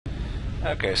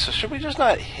Okay, so should we just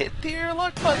not hit the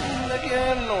airlock button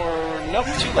again, or... Nope,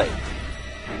 too late.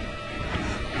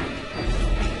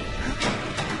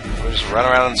 We'll just run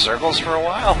around in circles for a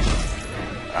while?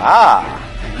 Ah!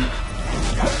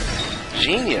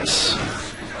 Genius.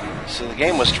 So the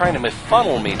game was trying to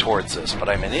funnel me towards this, but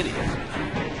I'm an idiot.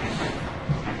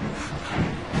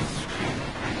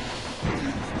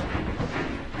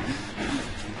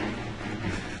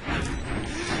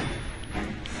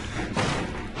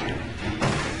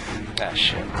 Ah,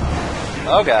 shit.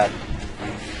 Oh, God.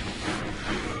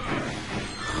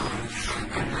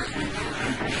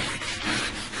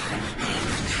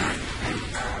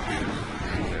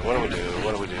 Okay, what do we do?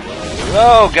 What do we do?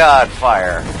 Oh, God,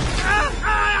 fire.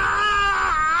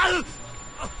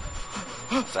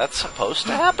 Is that supposed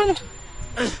to happen?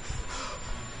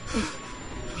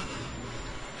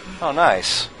 Oh,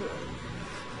 nice.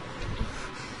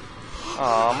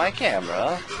 Aw, my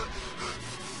camera.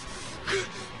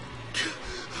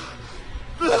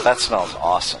 That smells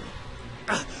awesome.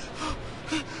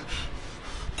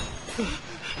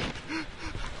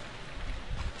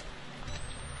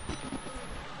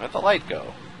 Where'd the light go?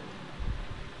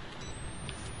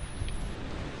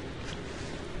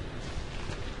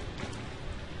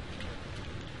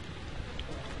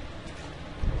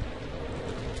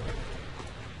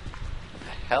 Where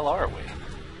the hell are we?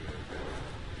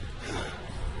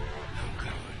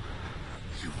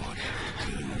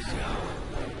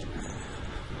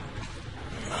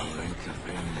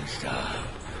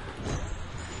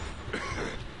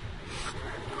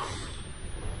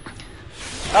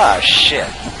 Ah, shit.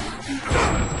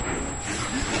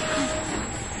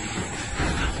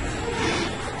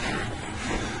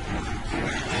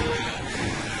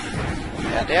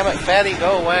 God damn it, fatty,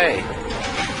 go away.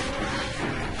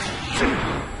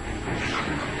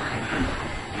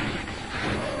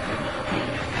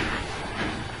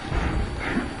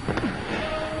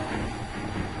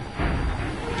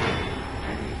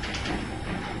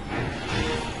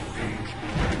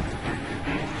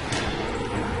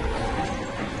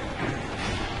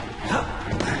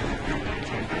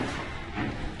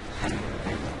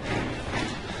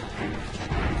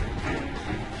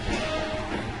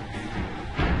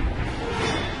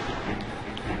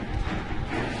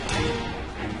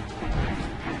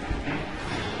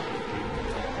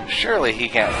 Surely he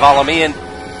can't follow me in.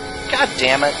 God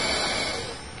damn it.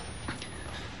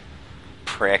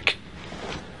 Prick.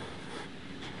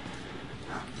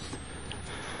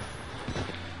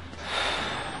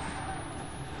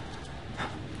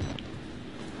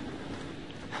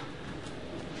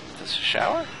 Is this a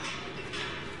shower?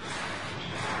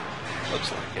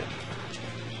 Looks like it.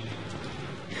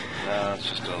 No, it's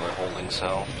just another holding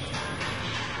cell.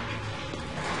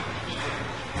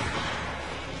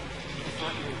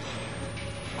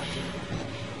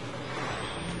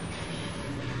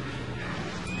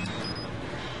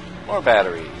 More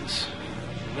batteries.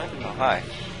 Oh, hi.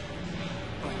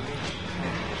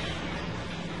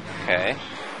 Okay.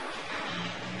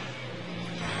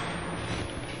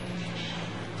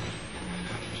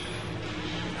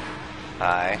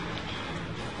 Hi.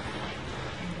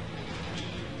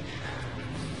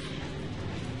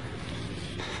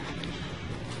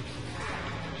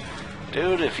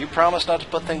 Dude, if you promise not to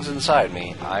put things inside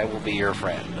me, I will be your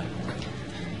friend.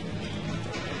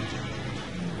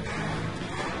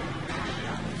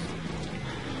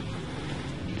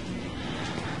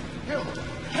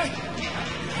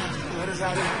 Let us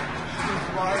out of here.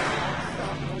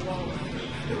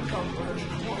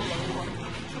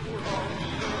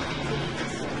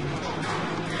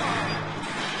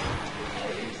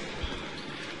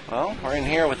 Well, we're in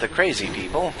here with the crazy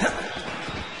people.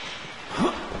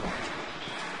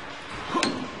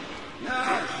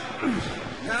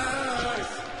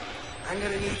 Nurse! I'm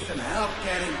gonna need some help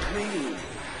getting clean.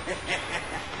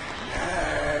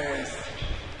 Nurse!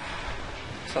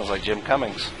 Sounds like Jim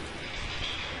Cummings.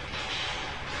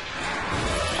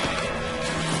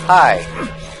 Hi.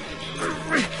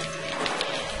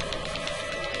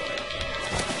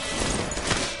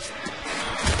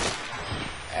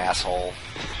 Asshole.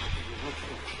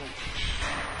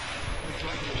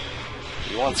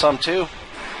 You want some too?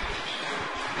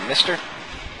 Mister?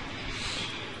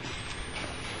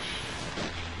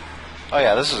 Oh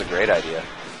yeah, this is a great idea.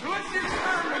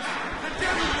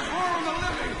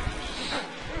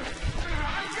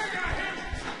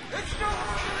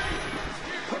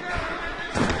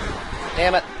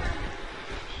 Damn it.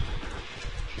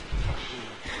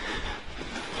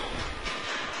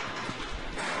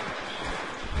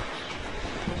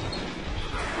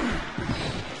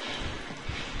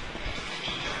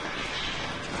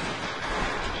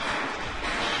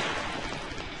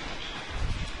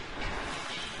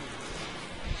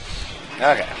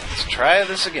 Okay, let's try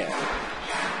this again.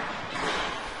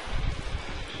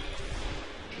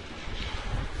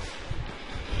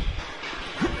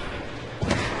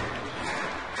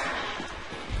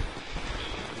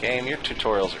 Game, your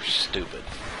tutorials are stupid.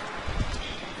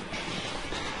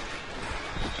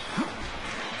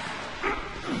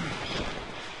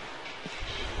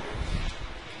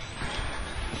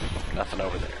 Nothing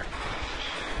over there.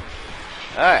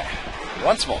 Alright,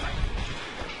 once more.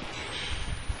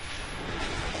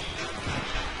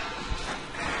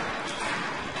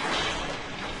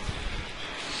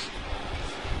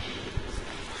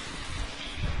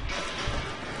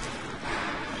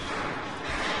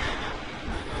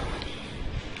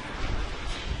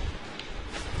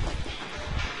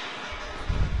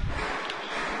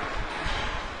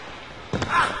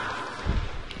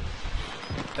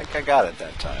 I think I got it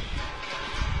that time.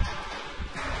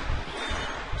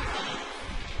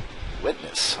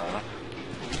 Witness, huh?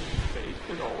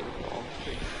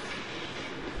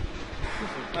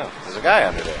 Oh, there's a guy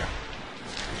under there.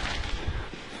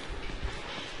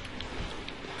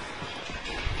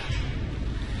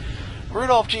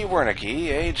 Rudolph G. Wernicke,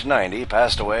 age 90,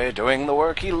 passed away doing the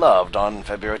work he loved on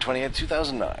February 28,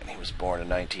 2009. He was born in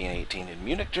 1918 in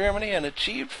Munich, Germany, and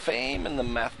achieved fame in the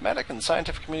mathematic and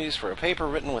scientific communities for a paper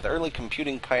written with early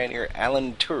computing pioneer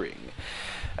Alan Turing.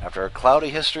 After a cloudy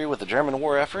history with the German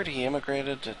war effort, he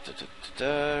immigrated,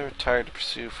 retired to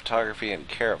pursue photography and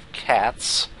care of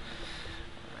cats.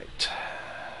 Right.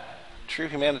 True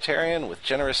humanitarian with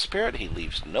generous spirit, he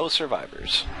leaves no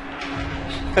survivors.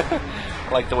 I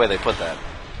like the way they put that.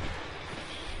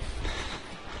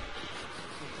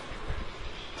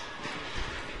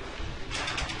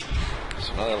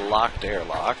 So another locked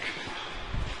airlock.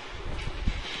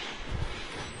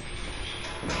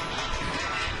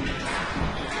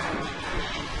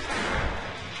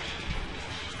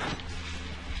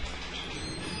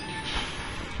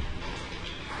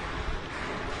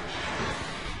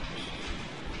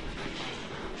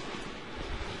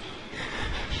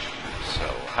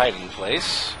 Hiding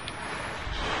place.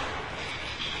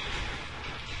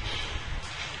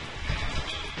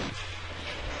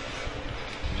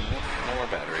 No more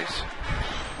batteries.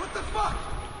 What the fuck?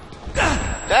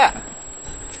 Ah!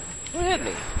 Who hit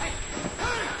me?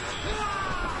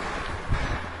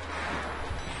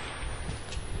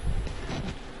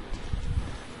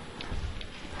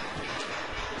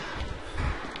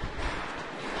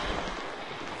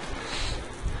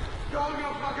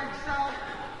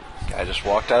 Guy just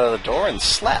walked out of the door and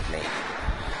slapped me.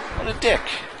 What a dick.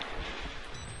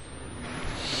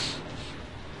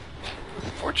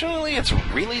 Fortunately, it's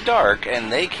really dark, and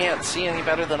they can't see any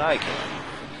better than I can.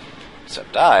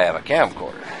 Except I have a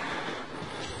camcorder.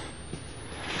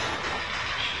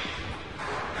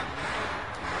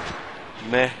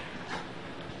 Meh.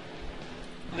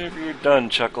 Whenever you're done,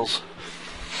 Chuckles.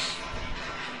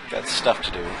 Got stuff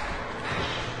to do.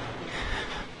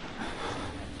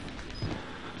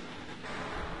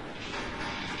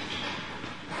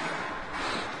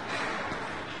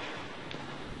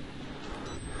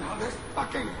 This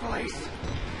fucking place.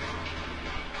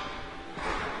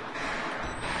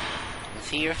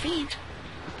 See your feet.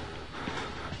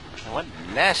 What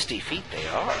nasty feet they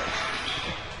are.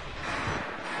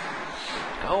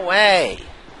 Go away.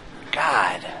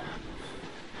 God.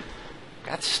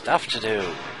 Got stuff to do.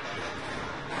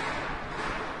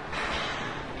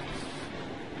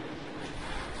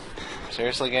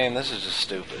 Seriously, game, this is just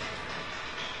stupid.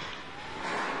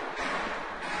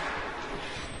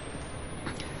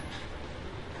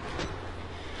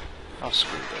 Oh,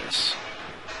 screw this.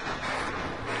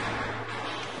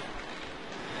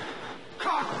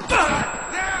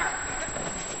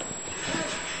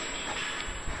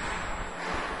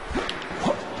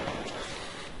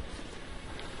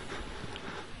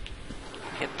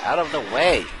 Get out of the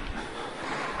way,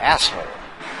 asshole.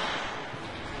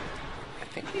 I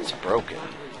think he's broken.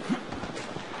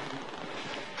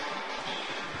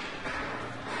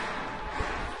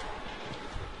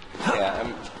 Yeah,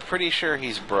 I'm pretty sure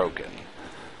he's broken.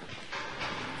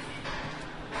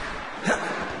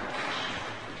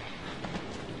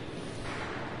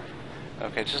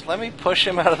 Okay, just let me push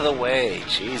him out of the way.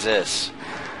 Jesus.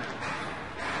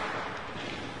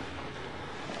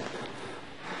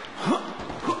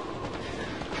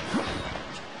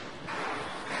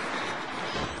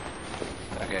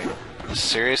 Okay,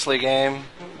 seriously, game?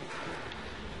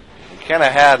 You kind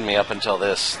of had me up until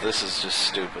this. This is just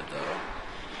stupid, though.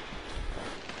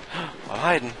 I'm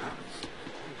hiding.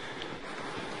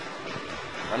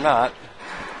 I'm not.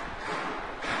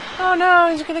 Oh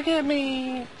no, he's gonna get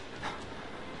me.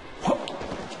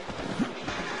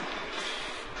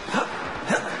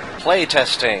 Play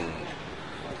testing.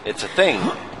 It's a thing.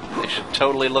 They should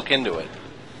totally look into it.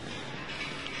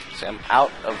 See, I'm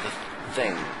out of the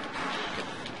thing.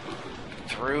 Get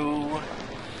through.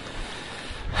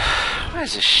 Why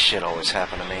does this shit always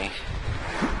happen to me?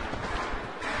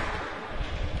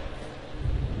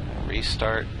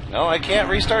 Restart. No, I can't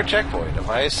restart checkpoint. If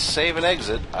I save and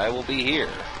exit, I will be here.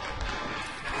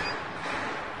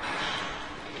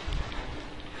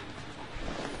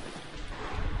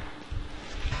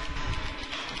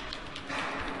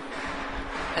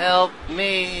 Help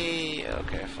me!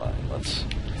 Okay, fine. Let's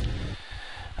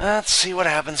see what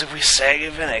happens if we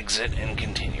save and exit and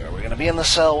continue. Are we going to be in the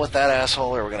cell with that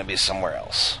asshole, or are we going to be somewhere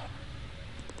else?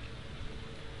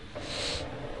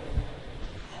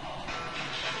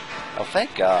 Oh,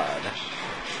 thank God.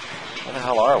 Where the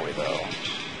hell are we, though?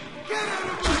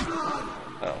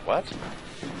 Oh, what?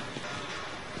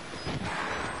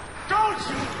 Don't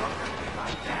you look at me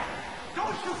like that!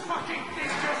 Don't you fucking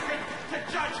think you're fit to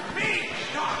judge me!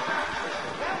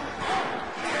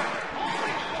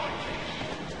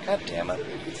 God damn it.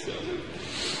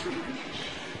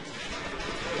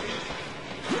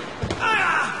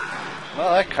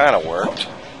 Well, that kind of worked.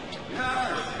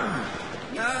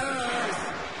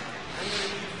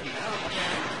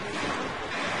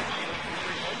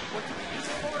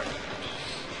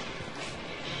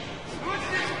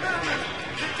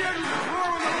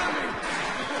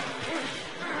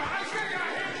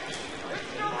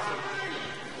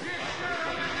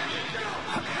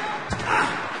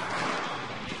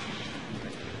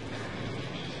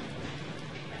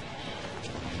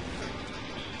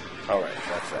 Alright,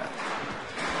 that's that.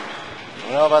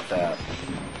 We know about that.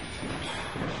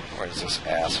 Where's this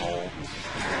asshole?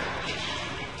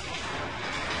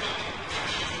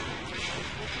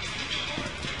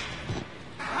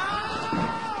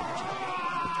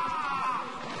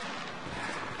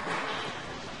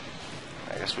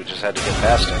 I guess we just had to get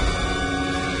past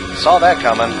him. Saw that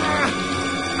coming.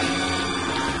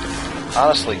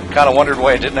 Honestly, kind of wondered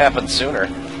why it didn't happen sooner.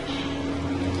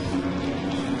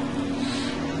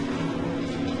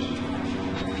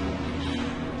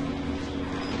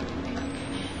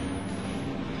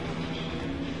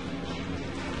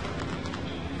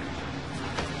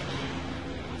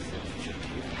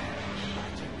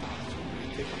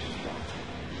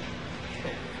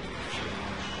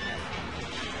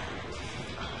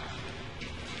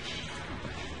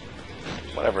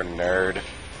 Whatever, nerd.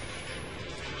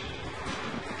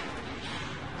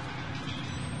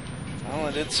 Well,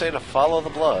 I did say to follow the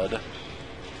blood.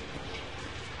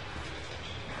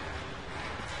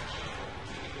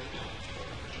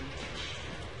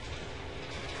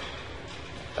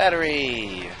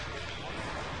 Battery!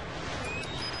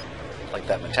 Like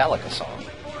that Metallica song.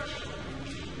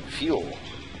 Fuel.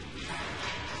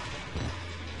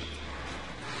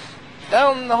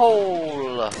 Down the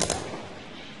hole!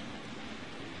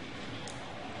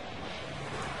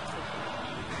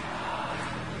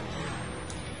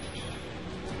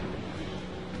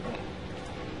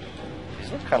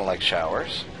 These look kind of like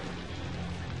showers.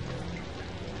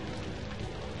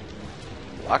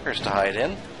 Lockers to hide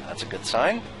in. That's a good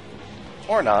sign.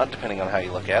 Or not, depending on how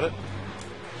you look at it.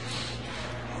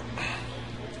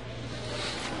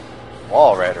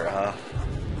 Wall Rider, huh?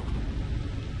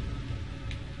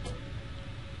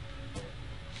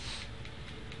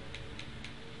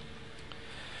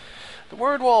 The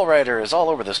word Wall Rider is all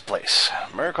over this place.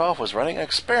 Murkoff was running an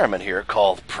experiment here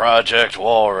called Project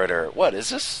Wall Rider. What, is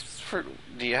this for...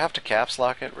 Do you have to caps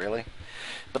lock it, really?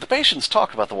 But the patients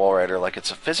talk about the Wall Rider like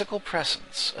it's a physical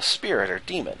presence, a spirit or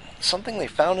demon, something they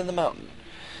found in the mountain.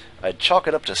 I'd chalk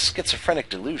it up to schizophrenic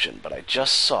delusion, but I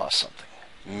just saw something.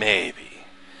 Maybe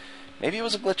it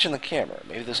was a glitch in the camera.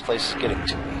 Maybe this place is getting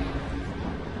to me.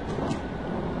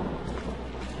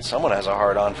 Someone has a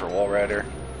hard-on for Wall Rider.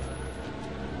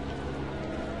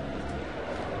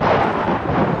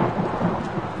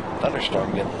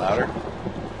 Thunderstorm getting louder.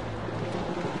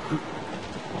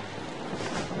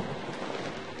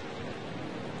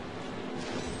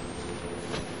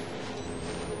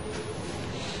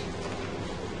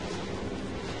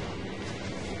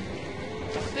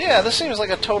 Yeah, this seems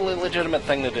like a totally legitimate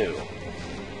thing to do.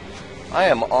 I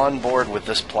am on board with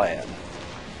this plan.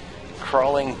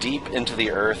 Crawling deep into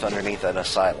the earth underneath an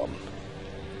asylum.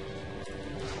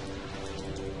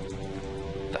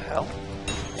 The hell?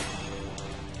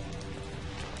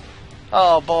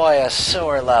 Oh boy, a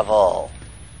sewer level.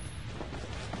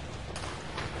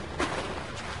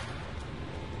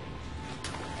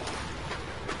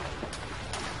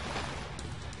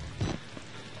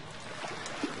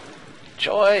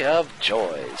 Joy of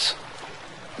joys.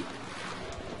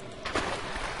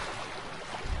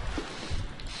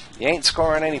 You ain't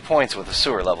scoring any points with a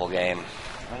sewer level game.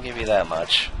 I'll give you that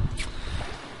much.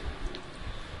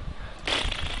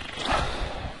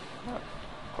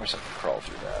 Of course I can crawl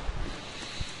through that.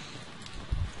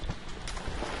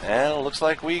 And it looks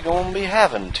like we gonna be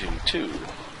having to, too.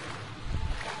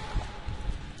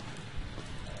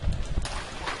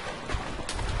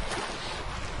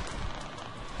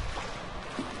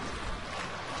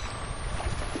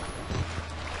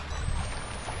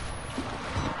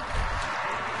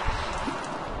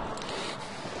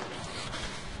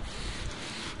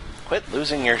 Quit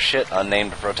losing your shit,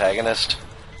 unnamed protagonist.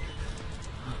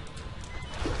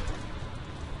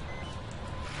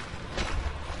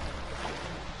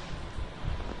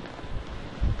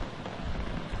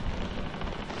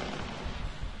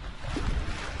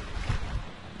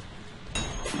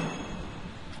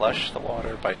 Flush the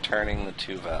water by turning the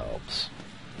two valves.